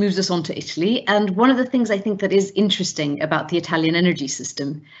this moves us on to Italy. And one of the things I think that is interesting about the Italian energy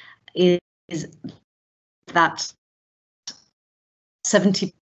system is that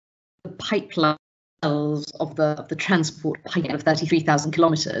 70 pipelines of the transport pipeline of 33,000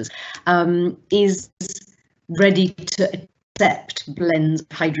 kilometers is ready to accept blends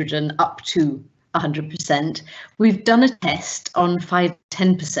of hydrogen up to 100%. We've done a test on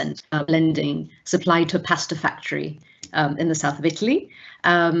 5-10% blending supplied to a pasta factory in the south of Italy.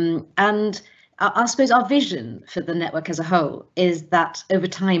 And I suppose our vision for the network as a whole is that over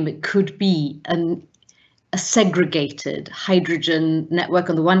time it could be a segregated hydrogen network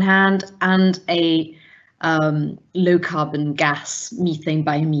on the one hand and a low carbon gas methane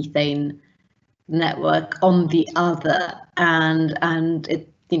biomethane network on the other, and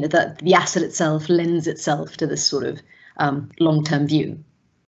it, you know, that the asset itself lends itself to this sort of long-term view.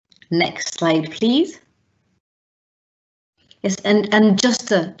 Next slide, please. Yes, and just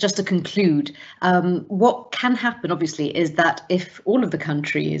to conclude, what can happen obviously is that if all of the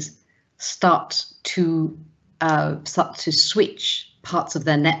countries start to switch parts of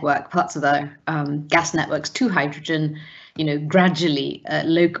their network, parts of their gas networks to hydrogen, you know, gradually,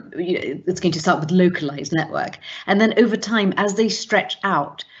 it's going to start with localized network, and then over time, as they stretch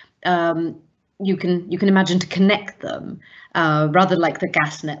out, you can imagine to connect them, rather like the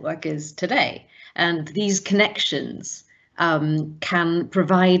gas network is today, and these connections can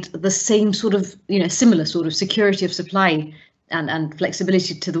provide the same sort of, you know, similar sort of security of supply and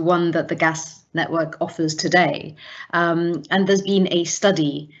flexibility to the one that the gas network offers today. And there's been a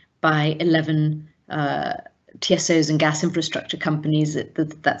study by 11 TSOs and gas infrastructure companies,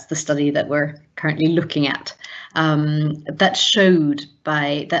 that's the study that we're currently looking at, that showed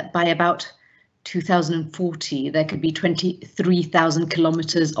by about 2040 there could be 23,000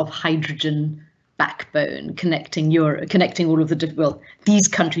 kilometers of hydrogen backbone connecting Europe, connecting all of these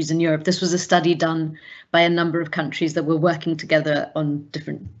countries in Europe. This was a study done by a number of countries that were working together on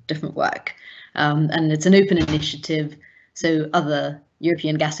different work, and it's an open initiative, so other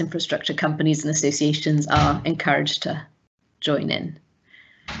European gas infrastructure companies and associations are encouraged to join in.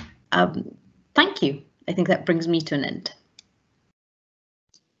 Thank you. I think that brings me to an end.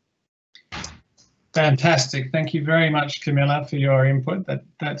 Fantastic. Thank you very much, Camilla, for your input.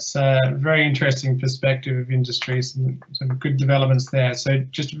 That's a very interesting perspective of industries and some good developments there. So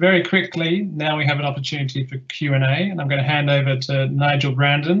just very quickly, now we have an opportunity for Q&A, and I'm going to hand over to Nigel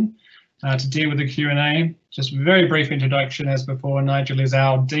Brandon to deal with the Q&A. Just a very brief introduction as before. Nigel is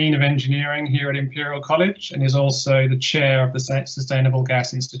our Dean of Engineering here at Imperial College and is also the chair of the Sustainable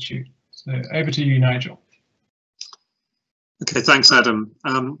Gas Institute. So over to you, Nigel. Okay, thanks, Adam.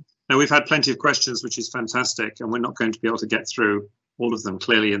 Now, we've had plenty of questions, which is fantastic, and we're not going to be able to get through all of them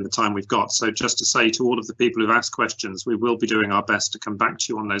clearly in the time we've got. So just to say to all of the people who've asked questions, we will be doing our best to come back to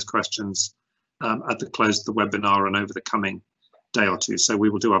you on those questions at the close of the webinar and over the coming day or two. So we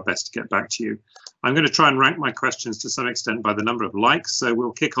will do our best to get back to you. I'm going to try and rank my questions to some extent by the number of likes. So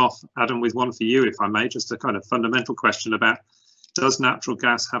we'll kick off, Adam, with one for you, if I may, just a kind of fundamental question about, does natural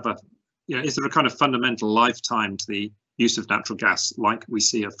gas have a is there a kind of fundamental lifetime to the use of natural gas, like we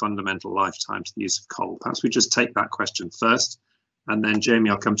see a fundamental lifetime to the use of coal? Perhaps we just take that question first, and then Jamie,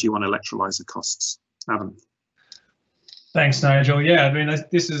 I'll come to you on electrolyser costs. Adam. Thanks, Nigel. Yeah, I mean,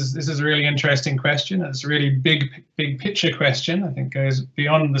 this is a really interesting question. It's a really big picture question. I think goes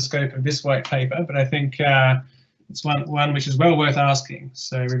beyond the scope of this white paper, but I think it's one which is well worth asking.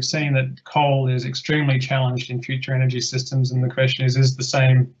 So we've seen that coal is extremely challenged in future energy systems, and the question is the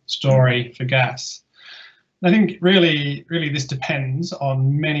same story for gas? I think really this depends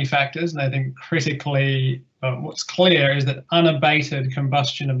on many factors, and I think critically what's clear is that unabated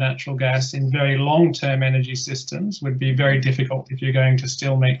combustion of natural gas in very long-term energy systems would be very difficult if you're going to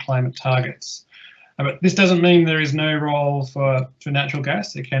still meet climate targets. But this doesn't mean there is no role for natural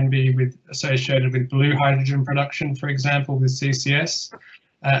gas. It can be associated with blue hydrogen production, for example, with CCS.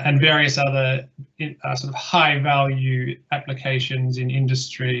 And various other sort of high-value applications in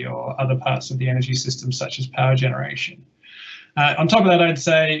industry or other parts of the energy system, such as power generation. On top of that, I'd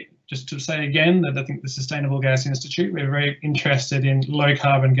say, just to say again, that I think the Sustainable Gas Institute, we're very interested in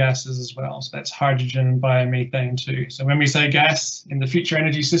low-carbon gases as well. So that's hydrogen and biomethane too. So when we say gas in the future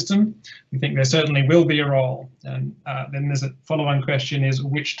energy system, we think there certainly will be a role. And then there's a follow-on question is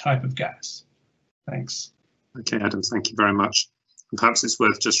which type of gas? Thanks. Okay, Adam, thank you very much. And perhaps it's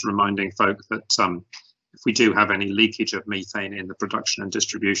worth just reminding folk that if we do have any leakage of methane in the production and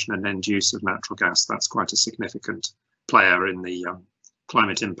distribution and end use of natural gas, that's quite a significant player in the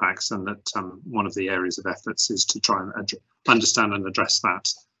climate impacts, and that one of the areas of efforts is to try and understand and address that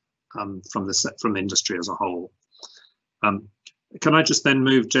from industry as a whole. Can I just then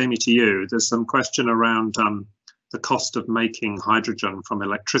move, Jamie, to you? There's some question around the cost of making hydrogen from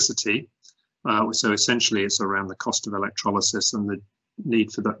electricity. So essentially it's around the cost of electrolysis and the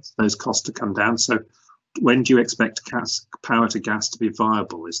need for those costs to come down. So when do you expect power to gas to be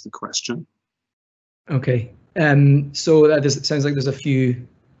viable is the question. Okay, so that sounds like there's a few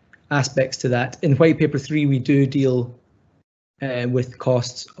aspects to that. In White Paper 3, we do deal with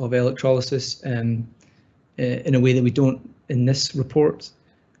costs of electrolysis in a way that we don't in this report.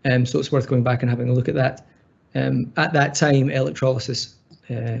 So it's worth going back and having a look at that. At that time, electrolysis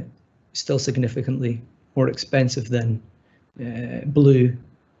still significantly more expensive than blue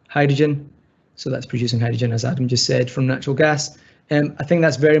hydrogen. So that's producing hydrogen, as Adam just said, from natural gas. I think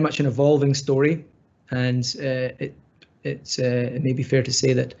that's very much an evolving story, and it may be fair to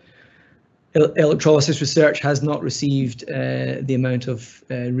say that electrolysis research has not received the amount of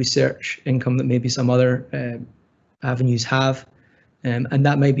research income that maybe some other avenues have, and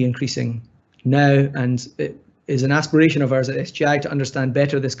that might be increasing now, and it is an aspiration of ours at SGI to understand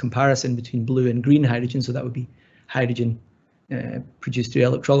better this comparison between blue and green hydrogen. So that would be hydrogen produced through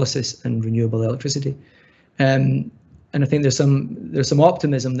electrolysis and renewable electricity. And I think there's some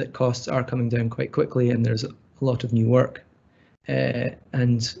optimism that costs are coming down quite quickly, and there's a lot of new work.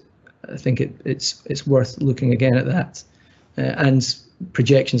 And I think it's worth looking again at that and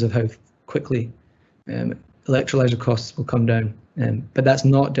projections of how quickly electrolyser costs will come down. But that's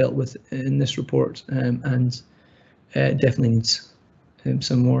not dealt with in this report, and definitely needs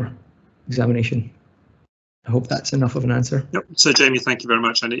some more examination. I hope that's enough of an answer. Yep. So Jamie, thank you very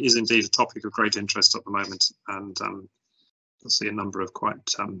much. And it is indeed a topic of great interest at the moment. And you'll see a number of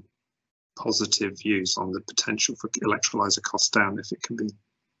quite positive views on the potential for electrolyser costs down if it can be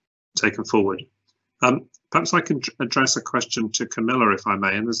taken forward. Perhaps I can address a question to Camilla, if I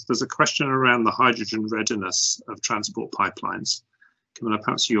may. And there's a question around the hydrogen readiness of transport pipelines. Camilla,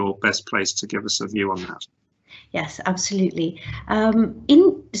 perhaps you're best placed to give us a view on that. Yes, absolutely.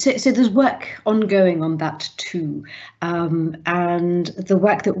 So there's work ongoing on that too, and the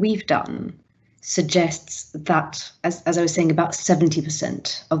work that we've done suggests that, as I was saying, about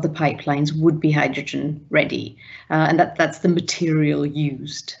 70% of the pipelines would be hydrogen ready, and that's the material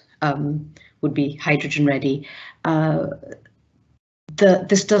used would be hydrogen ready.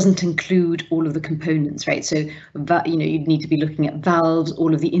 This doesn't include all of the components, right? So you'd need to be looking at valves,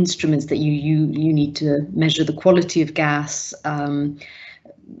 all of the instruments that you need to measure the quality of gas.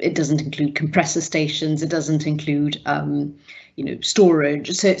 It doesn't include compressor stations. It doesn't include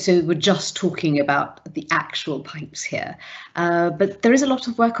storage. So we're just talking about the actual pipes here. But there is a lot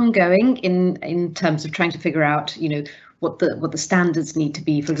of work ongoing in terms of trying to figure out what the standards need to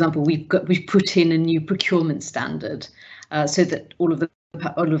be. For example, we've put in a new procurement standard. So that all of the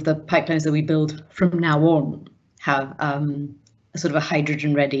pipelines that we build from now on have a sort of a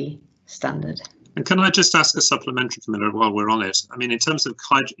hydrogen-ready standard. And can I just ask a supplementary, Camilla, while we're on it? I mean, in terms of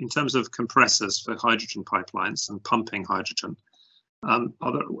compressors for hydrogen pipelines and pumping hydrogen,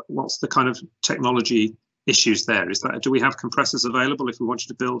 what's the kind of technology issues there? Do we have compressors available if we wanted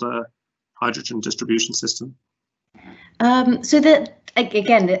to build a hydrogen distribution system? So that,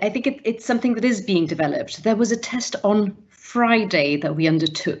 again, I think it's something that is being developed. There was a test on Friday that we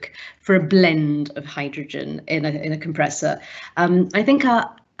undertook for a blend of hydrogen in a compressor. I think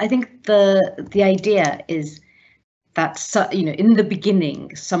the idea is that, you know, in the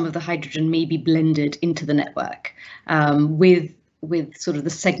beginning, some of the hydrogen may be blended into the network with sort of the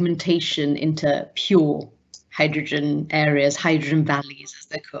segmentation into pure hydrogen areas, hydrogen valleys,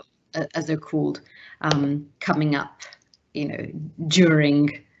 as they're called, coming up, you know,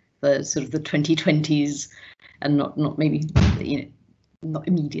 during the sort of the 2020s, and not maybe, you know, not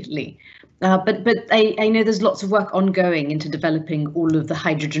immediately. But I know there's lots of work ongoing into developing all of the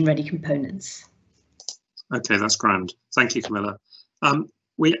hydrogen ready components. Okay, that's grand. Thank you, Camilla.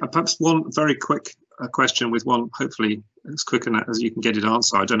 We perhaps one very quick question with one, hopefully as quick as you can get it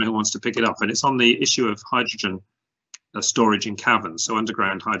answered. I don't know who wants to pick it up, and it's on the issue of hydrogen storage in caverns, so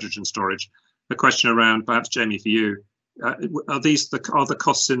underground hydrogen storage. A question around, perhaps Jamie, for you, are the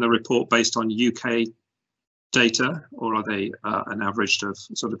costs in the report based on UK data, or are they an average of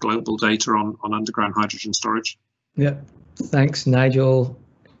sort of global data on underground hydrogen storage? Yeah, thanks, Nigel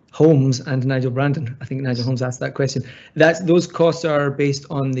Holmes and Nigel Brandon. I think Nigel Holmes asked that question. Those costs are based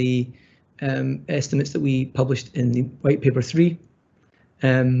on the estimates that we published in the white paper 3,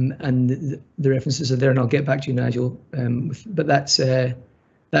 and the references are there, and I'll get back to you, Nigel. But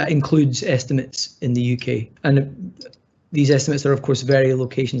that includes estimates in the UK, and these estimates are, of course, very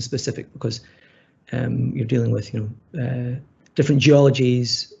location specific, because you're dealing with, you know, different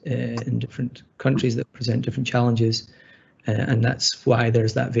geologies in different countries that present different challenges. And that's why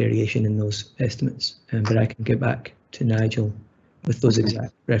there's that variation in those estimates. But I can get back to Nigel with those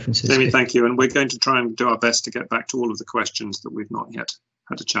exact references. Jamie, thank you. And we're going to try and do our best to get back to all of the questions that we've not yet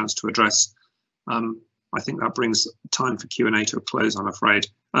had a chance to address. I think that brings time for Q&A to a close, I'm afraid.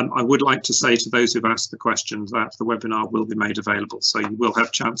 I would like to say to those who've asked the questions that the webinar will be made available. So you will have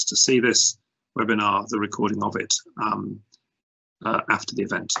a chance to see this webinar, the recording of it, after the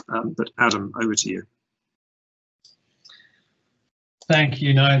event. But Adam, over to you. Thank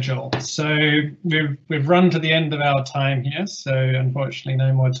you, Nigel. So we've run to the end of our time here, so unfortunately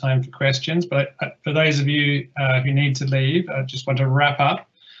no more time for questions. But for those of you who need to leave, I just want to wrap up.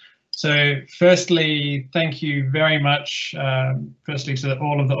 So firstly, thank you very much, firstly to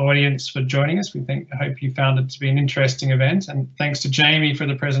all of the audience for joining us. I hope you found it to be an interesting event, and thanks to Jamie for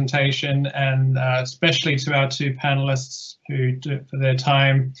the presentation, and especially to our two panelists for their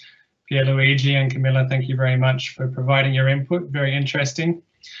time. Pierluigi and Camilla, thank you very much for providing your input, very interesting.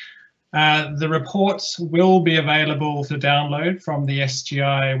 The reports will be available to download from the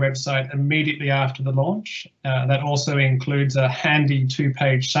SGI website immediately after the launch. That also includes a handy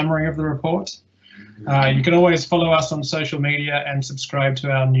 2-page summary of the report. You can always follow us on social media and subscribe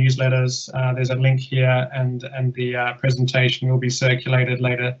to our newsletters. There's a link here, and the presentation will be circulated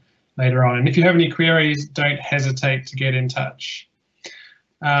later on. And if you have any queries, don't hesitate to get in touch.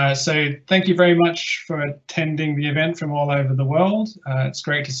 So thank you very much for attending the event from all over the world. It's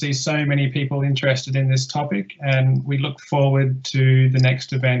great to see so many people interested in this topic, and we look forward to the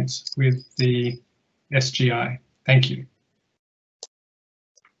next event with the SGI. Thank you.